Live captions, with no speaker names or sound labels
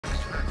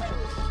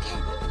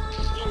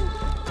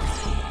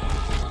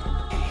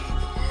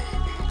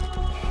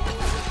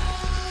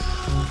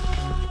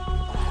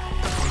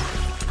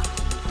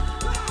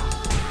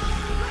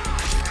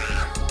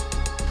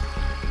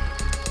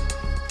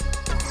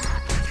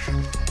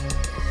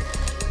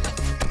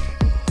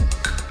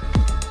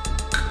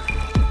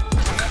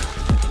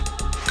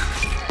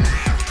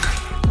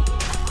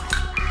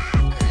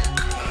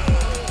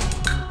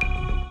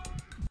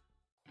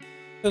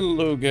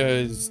Hello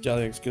guys,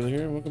 JollyAxeKiller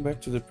here, and welcome back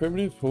to the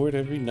Primitive Horde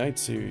Every Night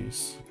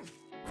series.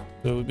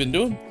 So we've been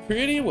doing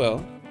pretty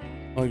well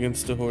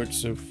against the Horde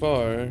so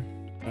far.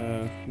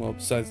 Well,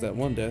 besides that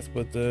one death,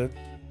 but the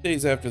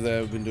days after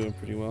that we've been doing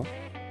pretty well.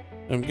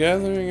 I'm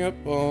gathering up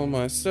all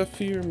my stuff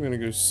here. I'm gonna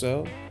go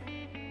sell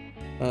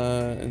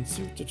and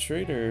see what the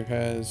trader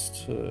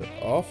has to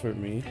offer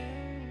me.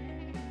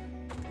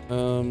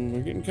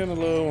 We're getting kind of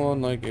low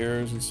on like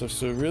arrows and stuff,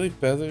 so really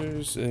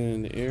feathers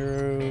and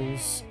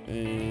arrows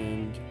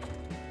and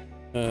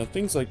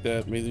things like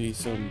that. Maybe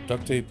some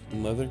duct tape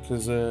and leather,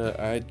 because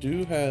I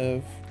do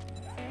have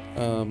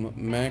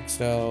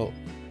maxed out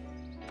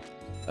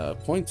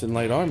points in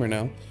light armor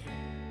now,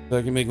 so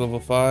I can make level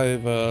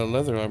 5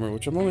 leather armor,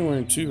 which I'm only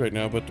wearing 2 right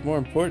now. But the more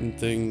important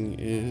thing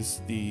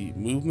is the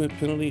movement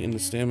penalty and the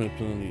stamina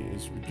penalty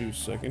is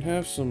reduced, so I can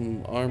have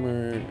some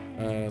armor.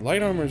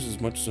 Light armor is as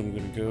much as I'm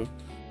gonna go.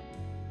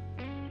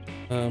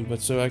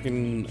 But so I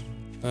can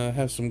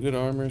have some good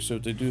armor, so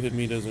if they do hit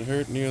me, it doesn't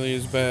hurt nearly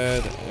as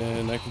bad,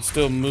 and I can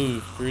still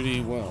move pretty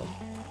well.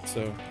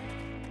 So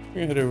I'm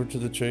gonna head over to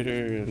the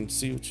trader and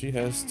see what she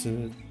has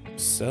to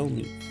sell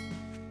me.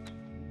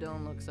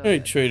 Don't look so Hey,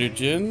 good. Trader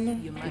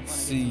Jin. You might Let's want to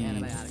see. get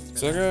some antibiotics for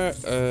So I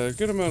that. got a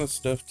good amount of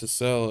stuff to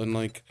sell, and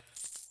like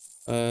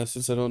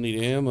since I don't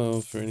need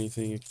ammo for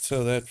anything, I can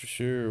sell that for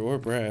sure, or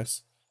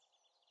brass.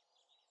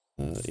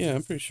 Yeah,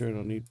 I'm pretty sure I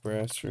don't need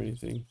brass for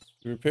anything.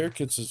 Repair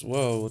kits as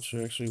well, which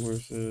are actually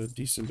worth a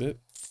decent bit.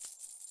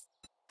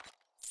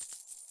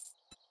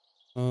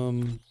 Yeah,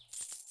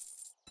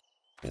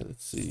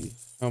 let's see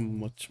how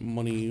much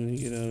money you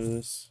get out of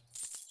this.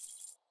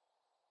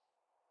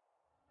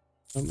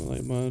 Something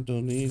like mine,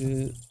 don't need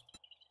it.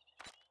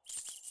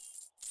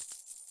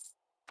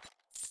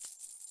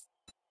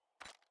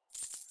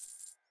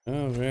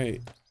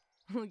 Alright.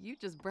 Well, you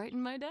just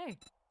brightened my day.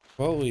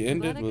 Well, we I'm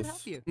glad ended I could with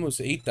help you. almost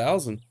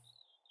 8,000.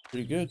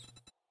 Pretty good.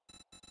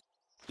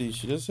 See,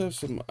 she does have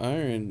some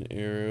iron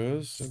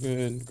arrows. I'll go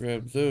ahead and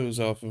grab those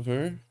off of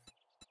her.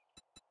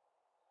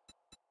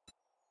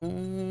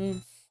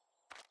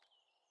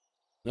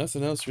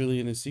 Nothing else really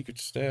in the secret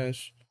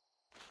stash.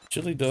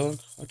 Chili dog.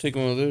 I'll take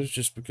one of those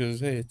just because,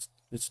 hey,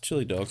 it's a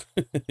chili dog.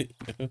 You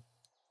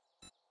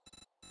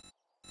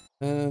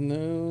know?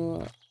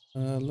 No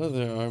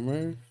leather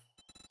armor.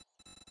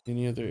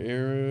 Any other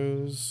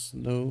arrows?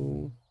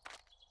 No.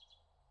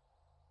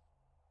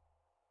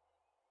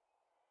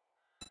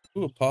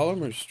 Ooh, a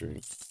polymer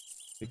string.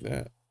 Take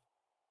that.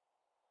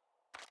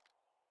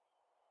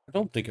 I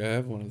don't think I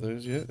have one of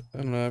those yet. I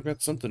don't know. I've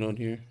got something on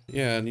here.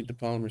 Yeah, I need the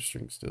polymer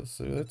string still,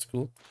 so that's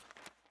cool.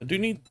 I do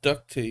need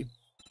duct tape.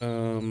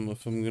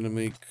 If I'm gonna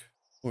make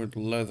more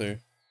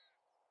leather.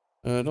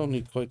 I don't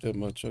need quite that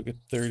much. I'll get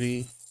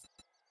 30.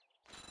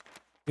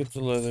 Get the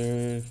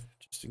leather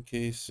just in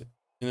case.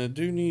 And I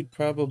do need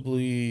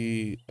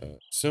probably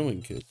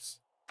sewing kits.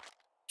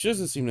 She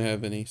doesn't seem to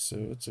have any, so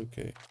it's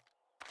okay.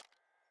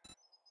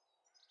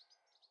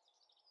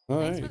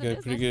 Alright, got a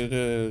pretty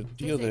good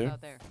deal there.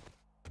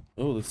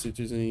 Oh, let's see if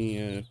there's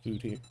any food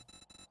here.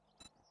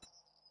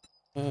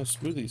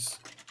 Smoothies.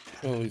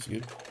 Always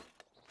good.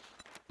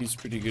 He's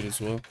pretty good as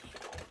well.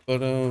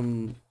 But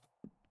when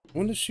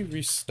does she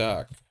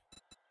restock?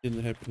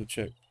 Didn't happen to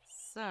check.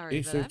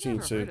 Sorry, Day but I've 13,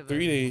 never so heard of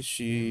 3 it. days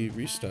she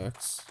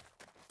restocks.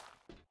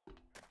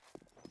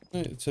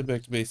 Alright, let's head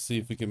back to base, see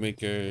if we can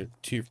make our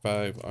tier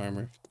 5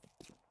 armor.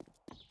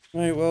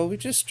 Alright, well, we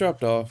just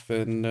dropped off,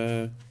 and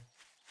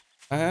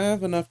I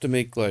have enough to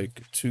make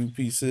like 2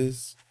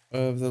 pieces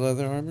of the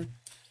leather armor.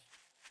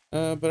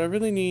 But I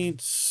really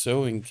need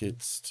sewing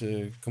kits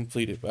to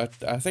complete it.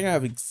 I think I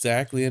have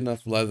exactly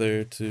enough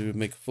leather to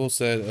make a full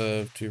set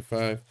of tier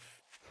 5.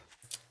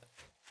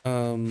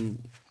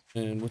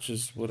 And which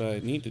is what I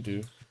need to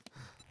do.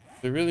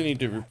 I really need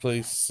to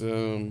replace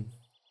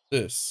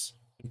this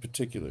in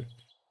particular,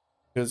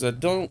 because I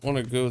don't want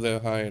to go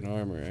that high in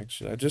armor.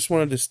 Actually, I just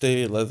wanted to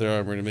stay at leather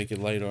armor to make it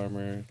light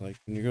armor. Like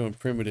when you're going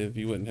primitive,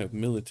 you wouldn't have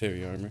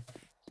military armor,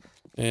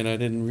 and I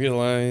didn't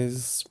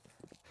realize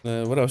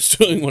what I was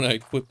doing when I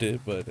equipped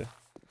it. But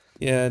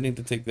yeah, I need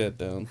to take that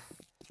down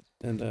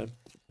and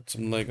put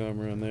some leg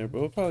armor on there.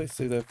 But we'll probably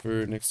save that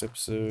for next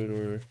episode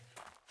or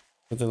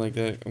something like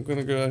that. I'm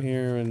gonna go out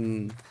here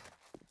and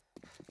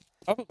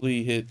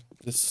probably hit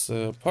this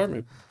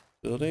apartment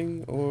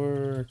building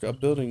or a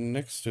building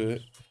next to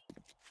it.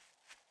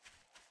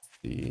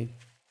 See,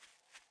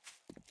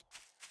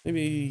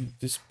 maybe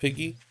this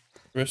piggy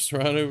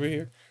restaurant over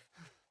here,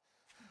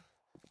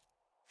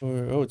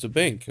 or oh, it's a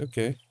bank.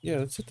 Okay, yeah,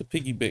 let's hit the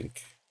piggy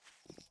bank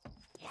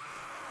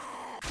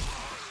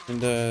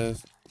and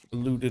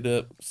loot it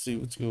up. See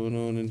what's going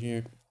on in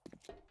here.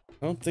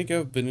 I don't think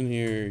I've been in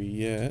here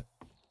yet.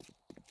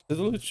 The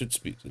loot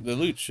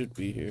should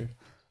be here.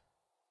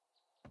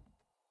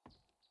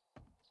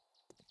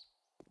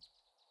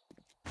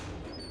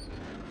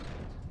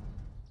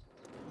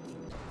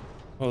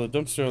 Oh, the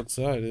dumpster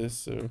outside is,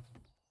 so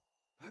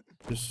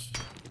just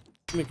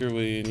make our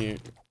way in here.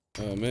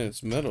 Oh man,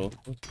 it's metal.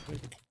 What the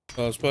heck?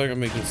 Oh, it's probably gonna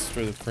make this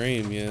for the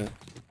frame, yeah.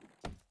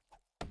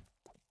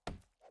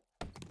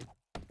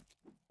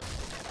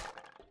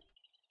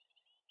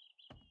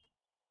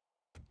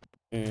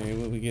 Okay,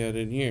 what we got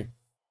in here?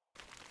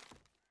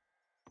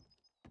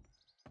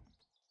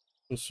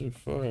 So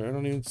far, I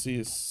don't even see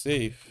a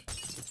safe.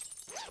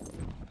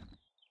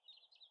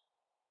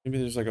 Maybe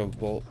there's like a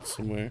vault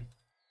somewhere.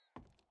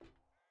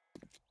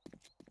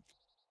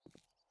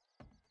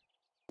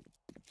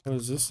 Oh,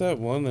 is this that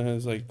one that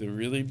has like the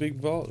really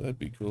big vault? That'd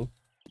be cool.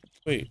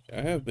 Wait,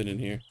 I have been in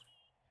here.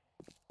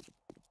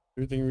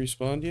 Everything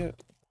respawned yet?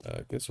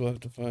 I guess we'll have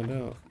to find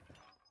out.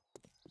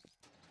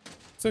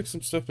 Looks like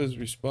some stuff has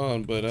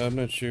respawned, but I'm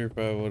not sure if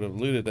I would have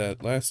looted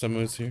that last time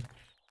I was here.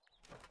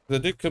 I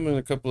did come in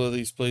a couple of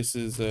these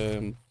places,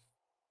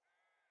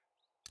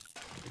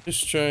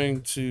 just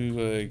trying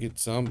to get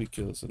zombie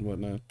kills and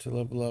whatnot to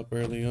level up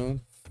early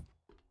on.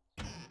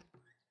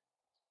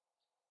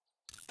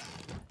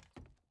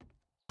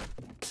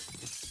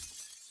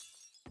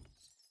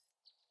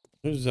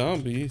 There's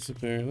zombies,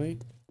 apparently.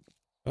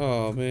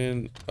 Oh,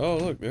 man. Oh,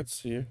 look,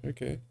 that's here.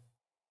 Okay.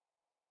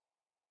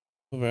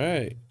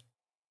 Alright.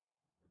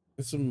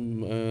 Got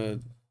some,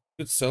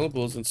 good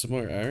sellables and some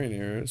more iron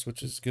arrows,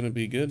 which is gonna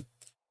be good.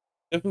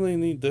 Definitely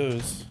need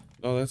those.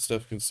 All that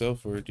stuff can sell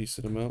for a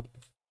decent amount.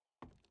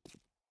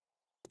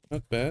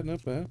 Not bad,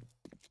 not bad.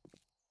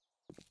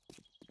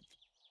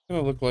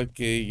 Kinda look like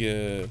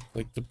a,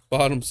 like the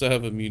bottom side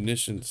of a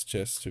munitions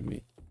chest to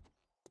me.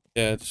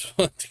 Yeah, I just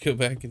want to go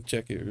back and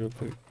check it real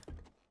quick.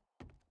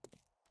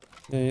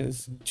 Hey,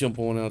 let's jump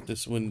on out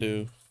this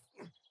window.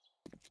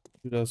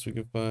 What else we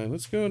can find?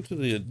 Let's go into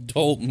the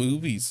adult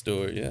movie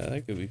store. Yeah,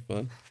 that could be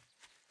fun.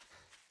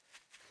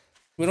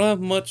 We don't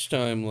have much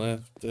time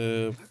left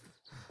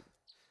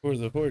for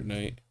the Horde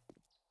night.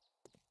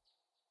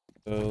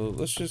 So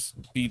let's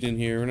just beat in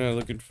here. We're not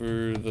looking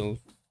for the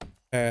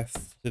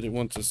path that it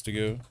wants us to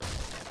go.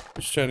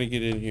 Just trying to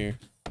get in here.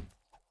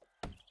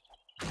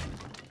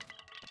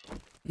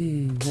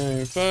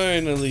 Alright,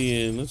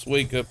 finally in. Let's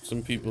wake up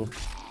some people.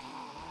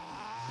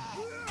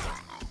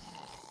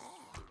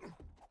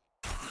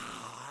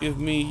 Give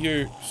me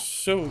your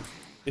soul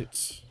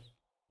hits.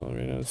 All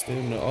right, now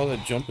stamina, all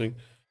that jumping.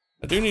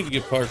 I do need to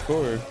get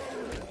parkour.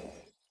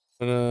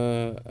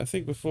 But I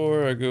think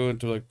before I go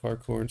into like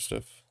parkour and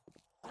stuff,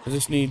 I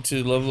just need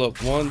to level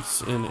up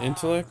once in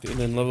intellect and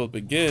then level up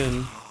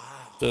again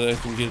so that I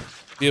can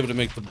be able to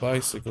make the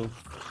bicycle.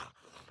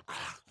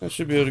 I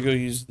should be able to go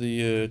use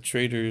the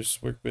trader's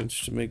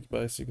workbench to make the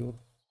bicycle.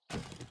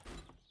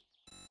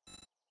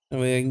 That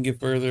way I can get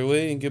further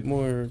away and get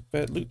more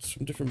fat loots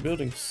from different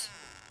buildings.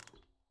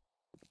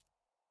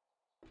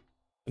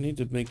 I need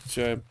to make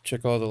sure I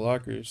check all the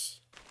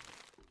lockers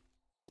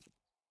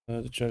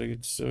to try to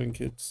get sewing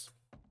kits.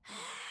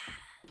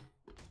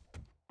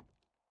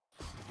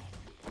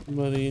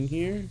 Somebody in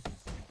here?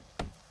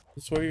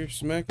 That's where you're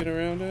smacking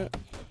around at?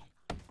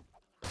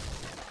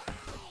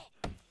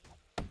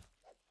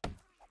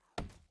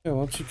 Yeah, why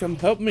don't you come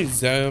help me,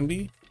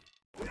 zombie?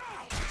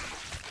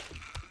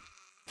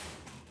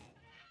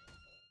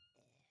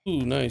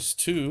 Ooh, nice,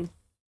 2.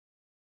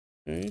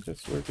 Okay,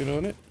 that's working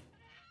on it.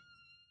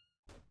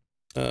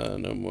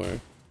 No more.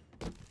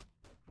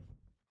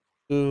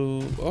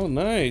 Ooh, oh,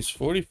 nice.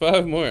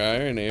 45 more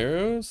iron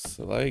arrows.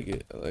 I like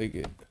it. I like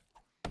it.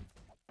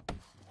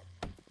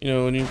 You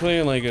know, when you're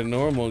playing like a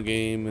normal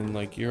game and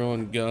like you're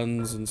on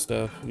guns and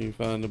stuff, and you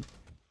find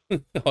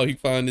all you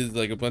find is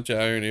like a bunch of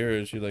iron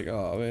arrows, you're like,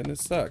 oh man,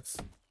 this sucks.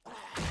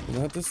 But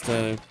not this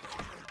time.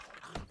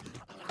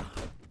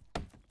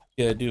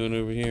 Yeah, doing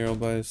over here all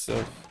by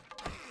itself.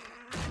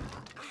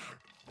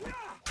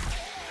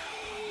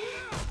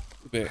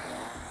 Bit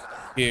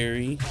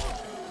scary.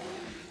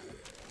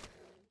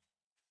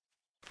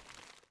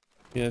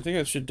 Yeah, I think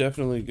I should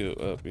definitely go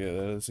up. Yeah,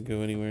 that doesn't go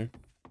anywhere.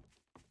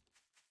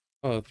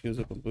 Oh, it goes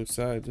up on both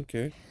sides.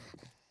 Okay.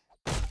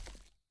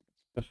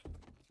 So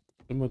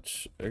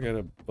much I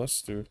gotta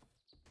bust through.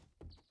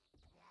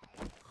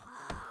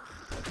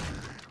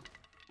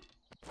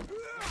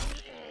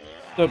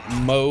 What's up,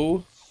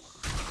 Mo?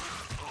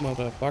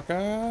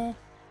 Motherfucker.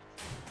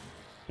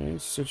 Okay,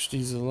 search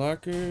these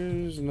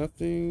lockers.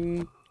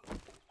 Nothing.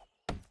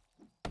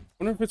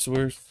 Wonder if it's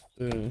worth.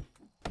 I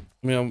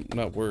mean, I'm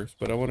not worth,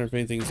 but I wonder if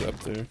anything's up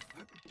there.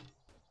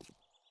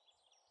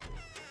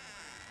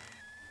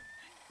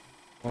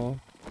 Oh,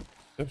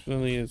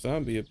 definitely a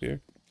zombie up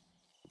here.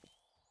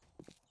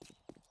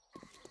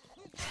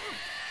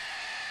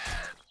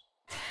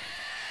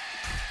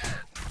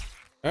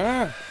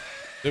 Ah!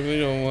 Definitely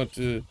don't want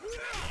to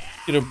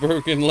get a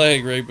broken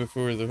leg right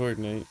before the Horde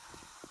night.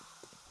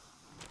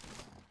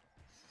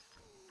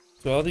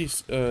 So all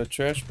these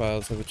trash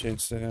piles have a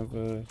chance to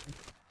have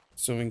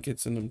sewing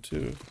kits in them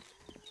too.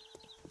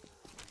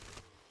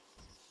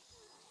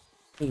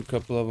 There's a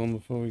couple of them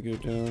before we go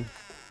down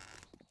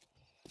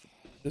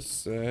this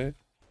side.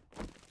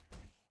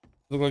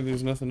 Look like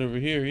there's nothing over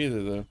here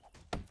either though.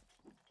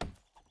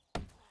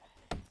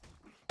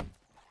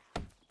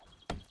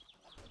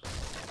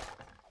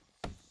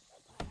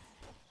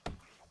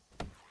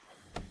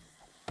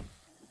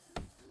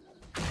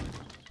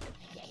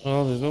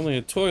 Oh, there's only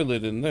a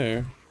toilet in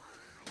there.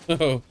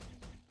 Oh,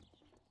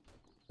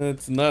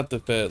 that's not the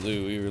fat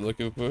loot we were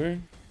looking for.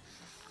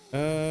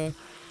 There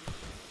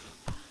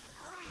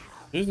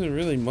isn't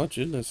really much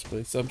in this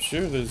place. I'm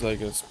sure there's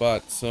like a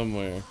spot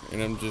somewhere,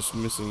 and I'm just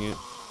missing it.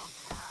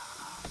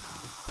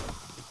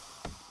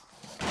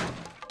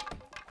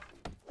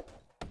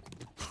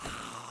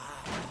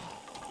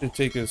 To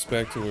take us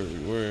back to where we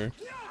were.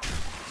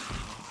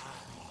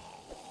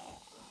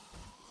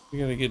 We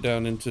gotta get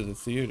down into the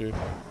theater.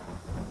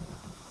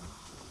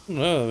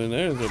 No, I mean,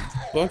 there's a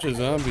bunch of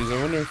zombies.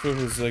 I wonder if it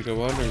was like a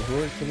wandering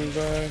horde coming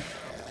by.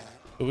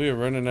 But we are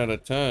running out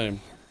of time.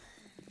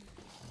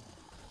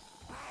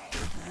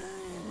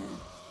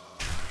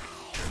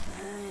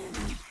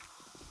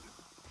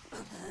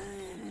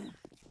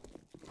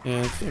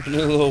 Yeah, it's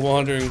definitely a little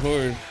wandering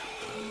horde.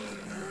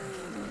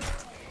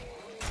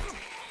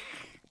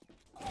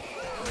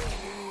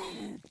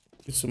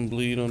 Get some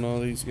bleed on all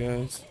these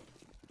guys.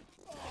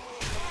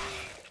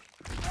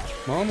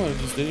 Mama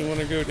just didn't want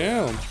to go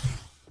down.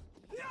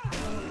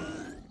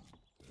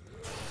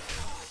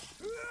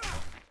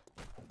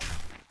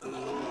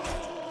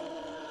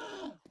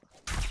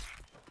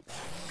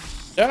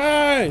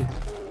 Die!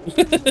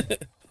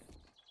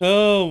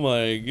 Oh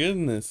my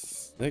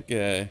goodness. That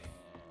guy.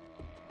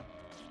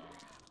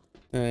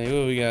 Alright,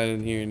 what we got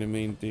in here in the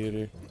main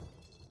theater?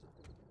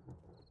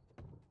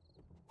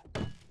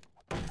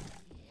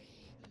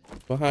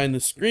 Behind the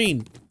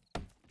screen.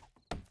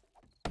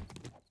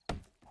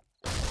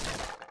 The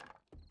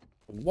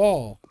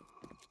wall.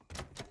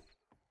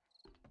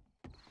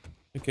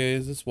 Okay,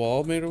 is this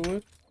wall made of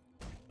wood?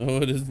 Oh,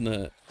 it is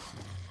not.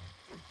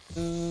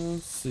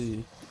 Let's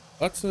see.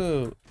 Lots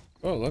of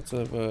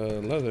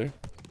leather.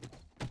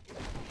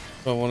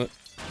 I want it.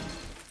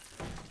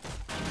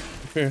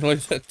 Apparently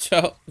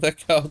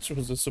that couch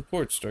was a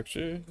support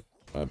structure.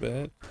 My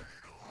bad.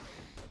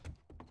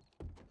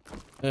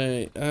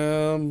 Hey,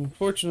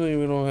 unfortunately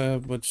we don't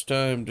have much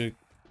time to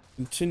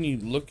continue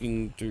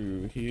looking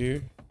through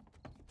here.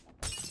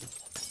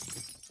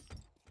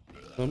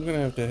 So I'm gonna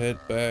have to head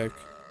back.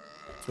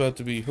 It's about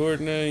to be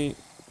Horde night.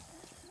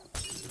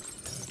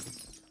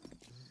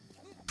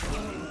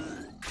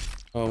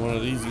 Oh, one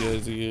of these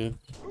guys again.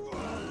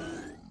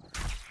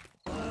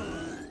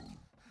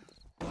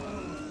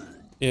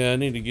 Yeah, I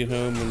need to get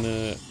home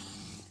and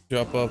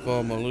drop off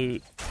all my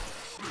loot.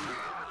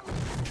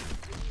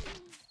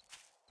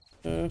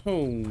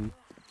 Home.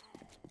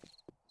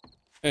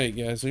 Hey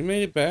guys, we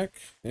made it back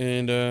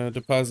and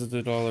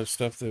deposited all our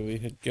stuff that we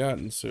had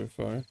gotten so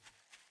far.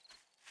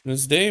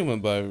 This day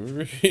went by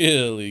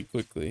really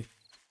quickly.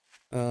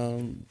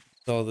 All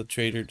the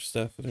trader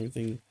stuff and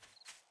everything,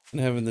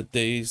 and having the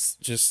days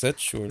just set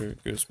shorter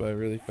goes by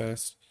really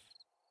fast.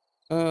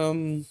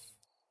 But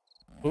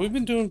we've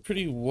been doing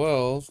pretty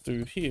well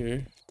through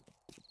here.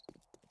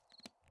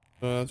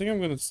 I think I'm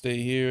gonna stay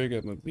here. I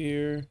got my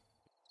beer,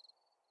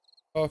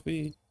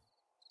 coffee.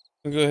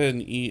 I'll go ahead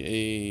and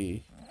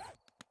eat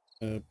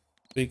a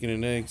bacon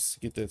and eggs to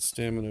get that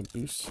stamina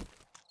boost.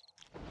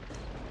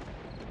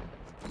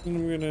 And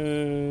I'm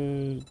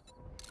gonna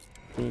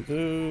do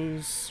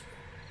those.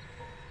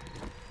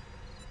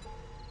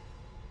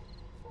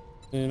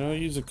 And I'll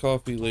use a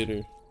coffee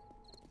later.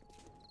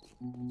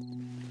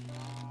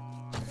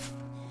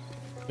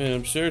 Man,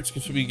 I'm sure it's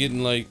going to be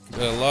getting like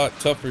a lot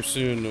tougher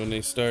soon when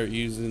they start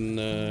using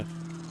okay.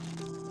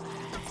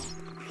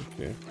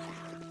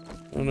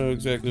 I don't know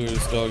exactly where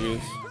this dog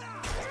is.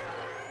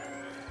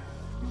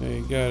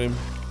 Hey, got him.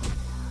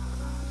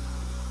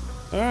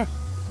 Ah,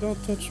 don't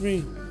touch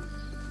me.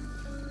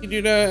 You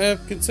do not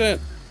have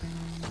consent.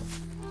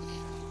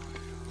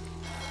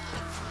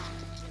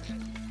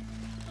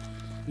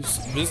 These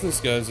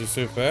business guys are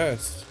so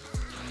fast.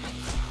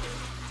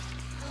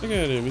 Look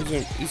at him.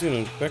 He's gonna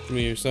infect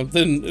me or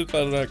something if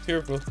I'm not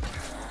careful.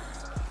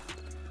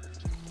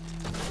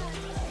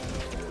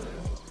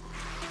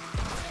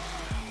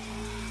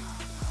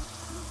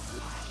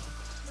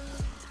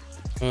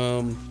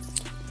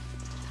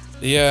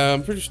 Yeah,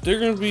 I'm pretty sure they're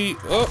gonna be.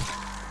 Oh,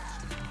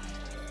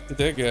 get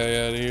that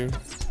guy out of here.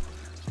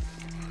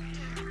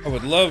 I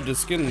would love to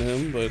skin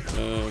him, but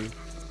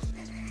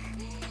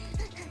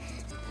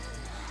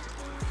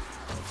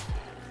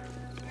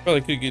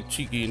probably could get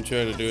cheeky and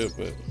try to do it,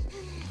 but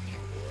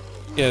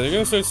yeah, they're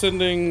gonna start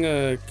sending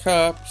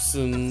cops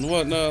and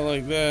whatnot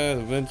like that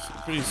eventually,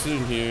 pretty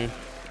soon here.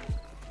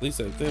 At least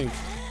I think.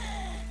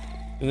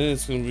 And then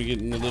it's gonna be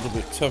getting a little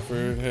bit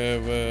tougher to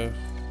have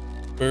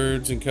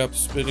birds and cops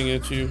spitting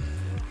at you.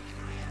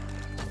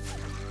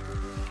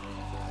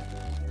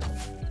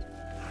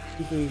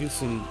 You can get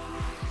some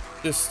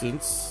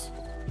distance.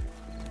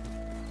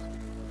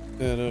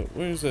 And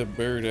where's that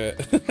bird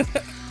at?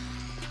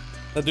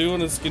 I do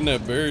want to skin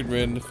that bird,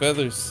 man. The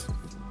feathers.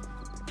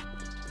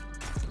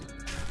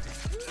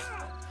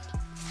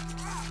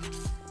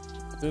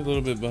 They're a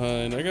little bit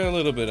behind. I got a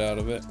little bit out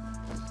of it.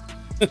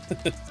 I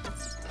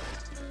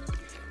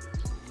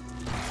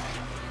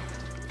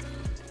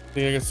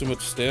think I got so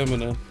much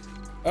stamina.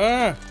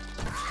 Ah!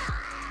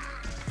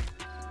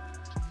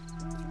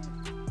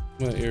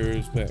 My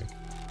arrow's back.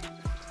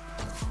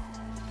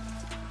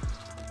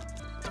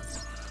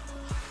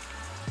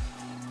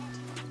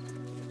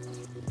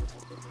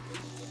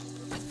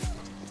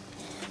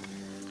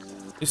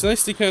 It's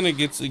nice to kind of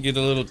get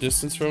a little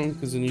distance from them,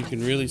 because then you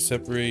can really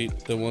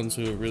separate the ones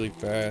who are really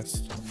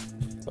fast.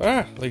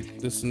 Ah, like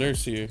this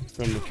nurse here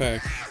from the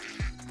pack,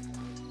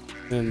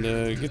 and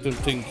get them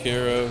taken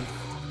care of,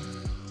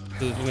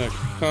 so that they're not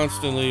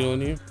constantly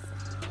on you,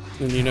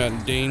 and you're not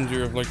in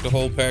danger of like the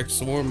whole pack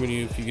swarming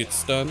you if you get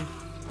stunned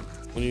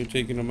when you're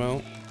taking them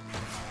out.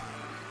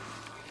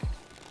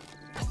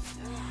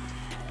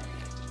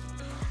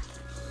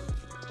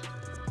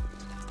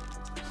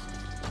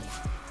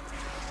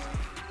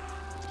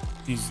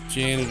 These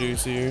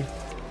janitors here,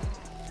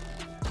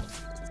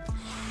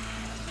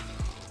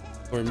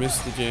 or miss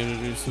the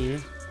janitors here.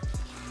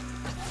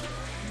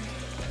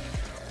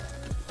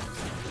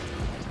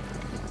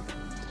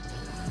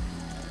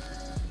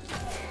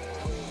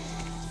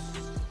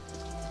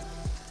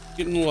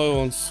 Getting low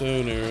on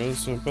stone arrows,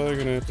 so I'm probably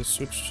gonna have to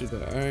switch to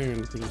the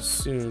iron pretty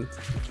soon.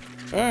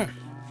 Ah,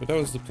 but that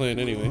was the plan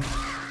anyway.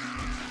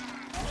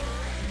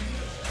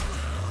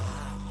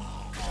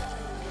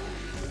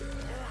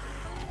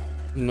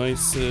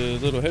 Nice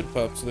little head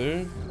pops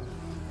there.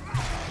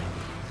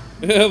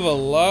 We have a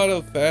lot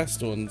of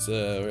fast ones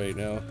right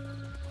now.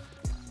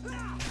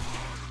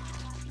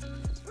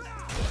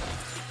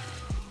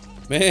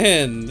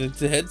 Man,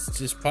 the head's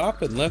just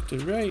popping left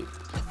and right.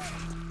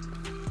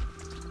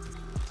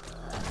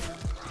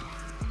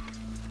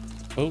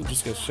 Oh,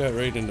 just got shot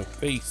right in the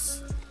face.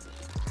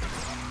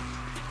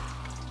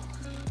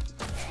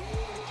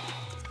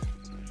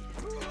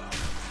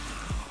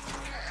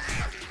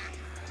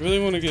 I really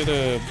want to get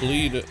a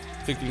bleed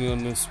ticking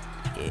on this.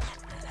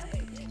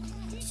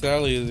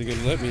 Sally isn't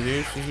gonna let me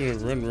here. She's gonna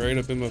run right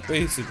up in my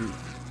face at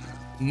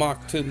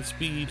Mach 10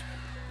 speed.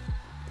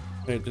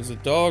 Right, there's a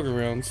dog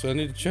around, so I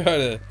need to try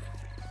to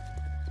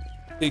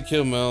take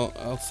him out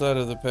outside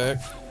of the pack.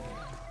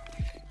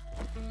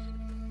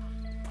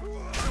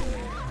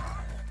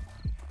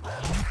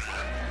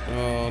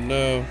 Oh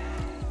no.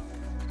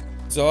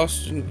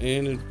 Exhaustion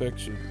and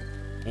infection.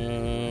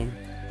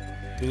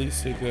 At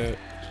least take that.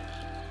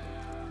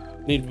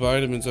 Need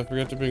vitamins. I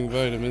forgot to bring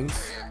vitamins.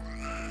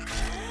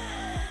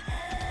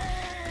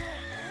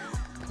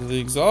 The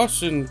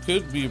exhaustion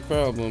could be a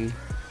problem.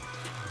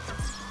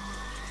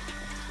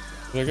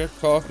 But I got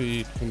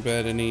coffee to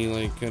combat any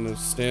like kind of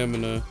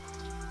stamina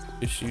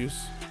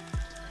issues.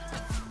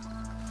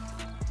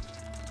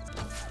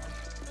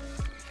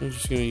 I'm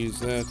just gonna use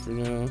that for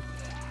now.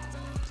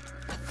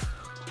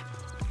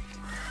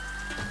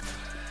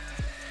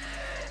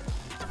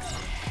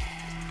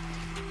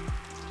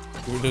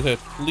 Rid of that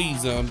flea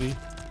zombie.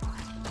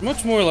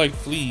 Much more like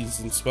fleas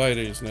than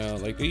spiders now.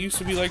 Like they used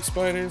to be like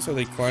spiders, so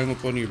they climb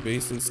up on your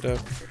base and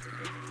stuff.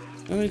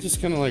 And they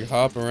just kind of like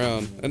hop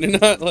around, and they're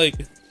not like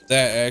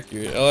that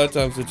accurate. A lot of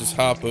times they just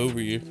hop over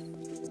you.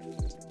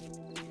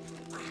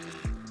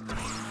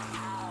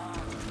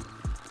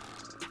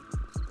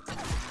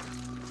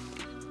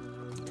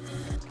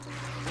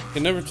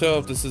 Can never tell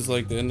if this is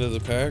like the end of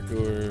the pack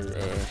or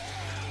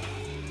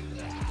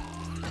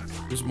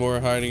there's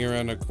more hiding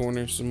around a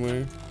corner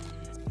somewhere.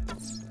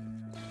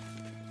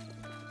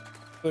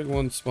 Like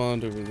one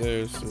spawned over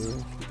there,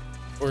 so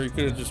or he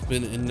could have just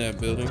been in that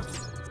building.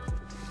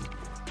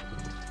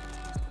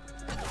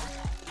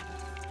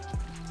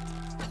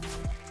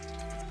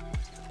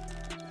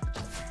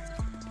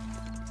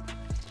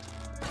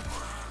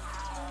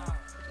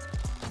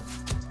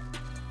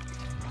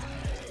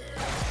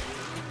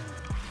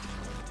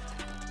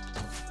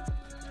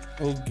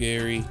 Oh,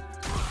 Gary.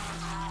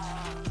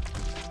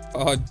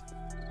 Oh, I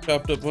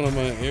chopped up one of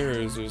my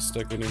arrows that was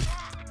stuck in him.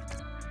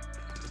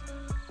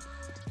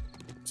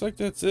 Looks like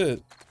that's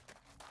it.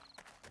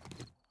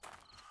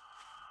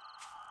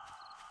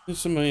 There's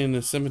somebody in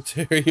the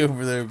cemetery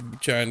over there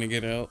trying to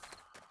get out.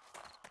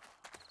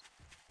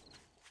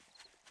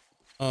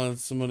 Oh,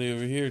 there's somebody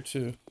over here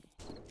too.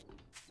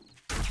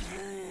 Go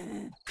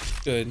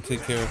ahead and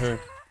take care of her.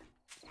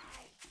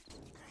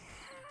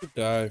 Could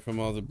die from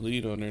all the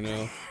bleed on her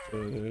now.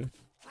 But,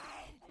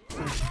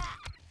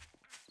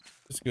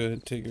 let's go ahead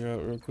and take her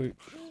out real quick.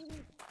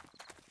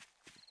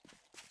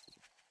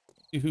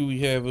 See who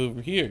we have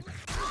over here.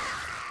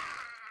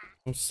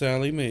 Oh,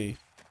 Sally Mae.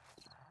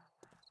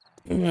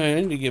 Alright,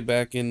 I need to get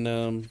back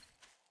and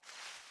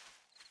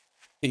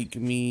take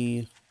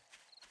me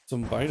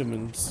some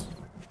vitamins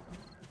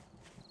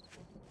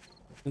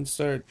and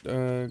start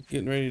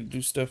getting ready to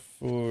do stuff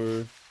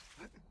for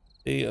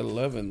day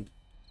 11.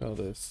 All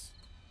this.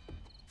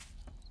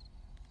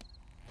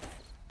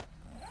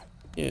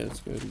 Yeah, let's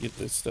go ahead and get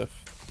this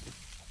stuff.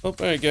 Oh,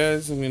 alright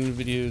guys, I'm going to end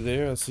the video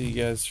there. I'll see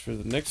you guys for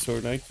the next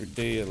Horde night for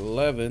day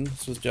 11.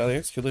 This was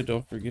JollyAxeKiller.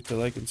 Don't forget to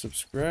like and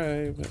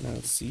subscribe, and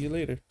I'll see you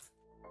later.